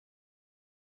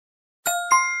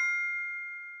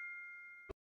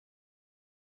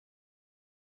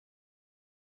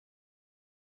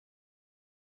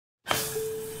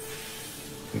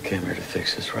came here to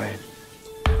fix this, right?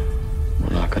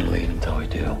 We're not gonna leave until we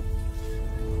do.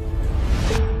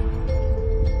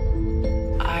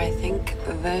 I think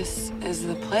this is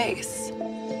the place.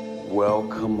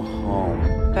 Welcome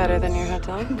home. Better than your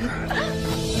hotel?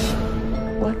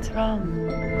 What's wrong?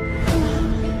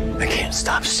 I can't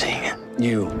stop seeing it.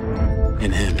 You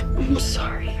and him. I'm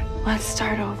sorry. Let's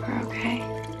start over, okay?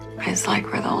 It's like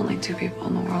we're the only two people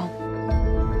in the world.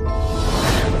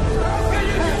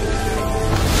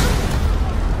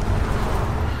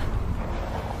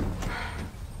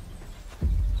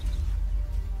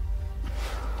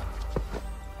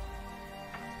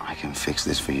 I can fix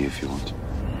this for you if you want.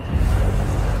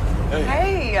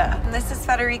 Hey, this is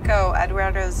Federico,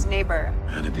 Eduardo's neighbor.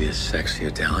 Had to be a sexy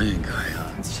Italian guy,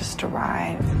 huh? It's just a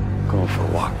ride. Going for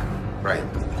a walk. Right.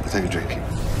 Let's take a drink. What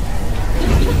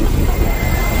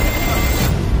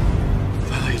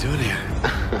the hell are you doing here?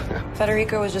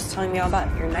 Federico was just telling me all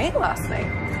about your night last night.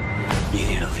 You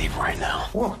need to leave right now.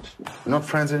 What? We're not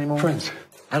friends anymore? Friends,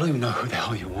 I don't even know who the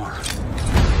hell you are.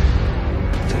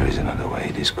 There is another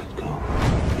way this could go,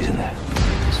 isn't there?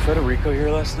 Was Federico here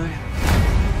last night?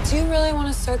 Do you really want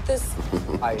to start this?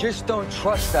 I just don't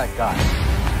trust that guy.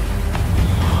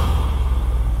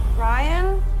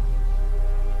 Ryan?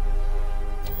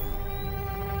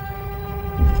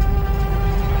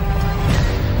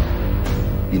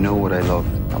 You know what I love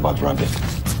about rabbit?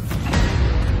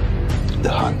 The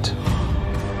hunt.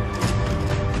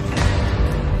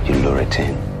 You lure it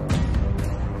in,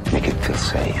 make it feel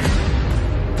safe,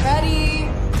 Ready?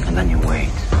 and then you wait.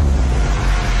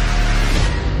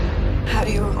 How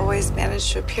do you always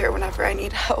manage to appear whenever I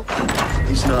need help?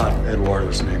 He's not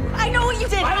Eduardo's neighbor. I know what you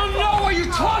did! I don't know what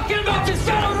you're talking about, this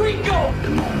Federico! The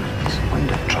moment when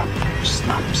the trap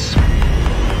snaps.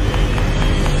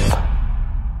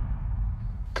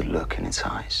 The look in its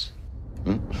eyes.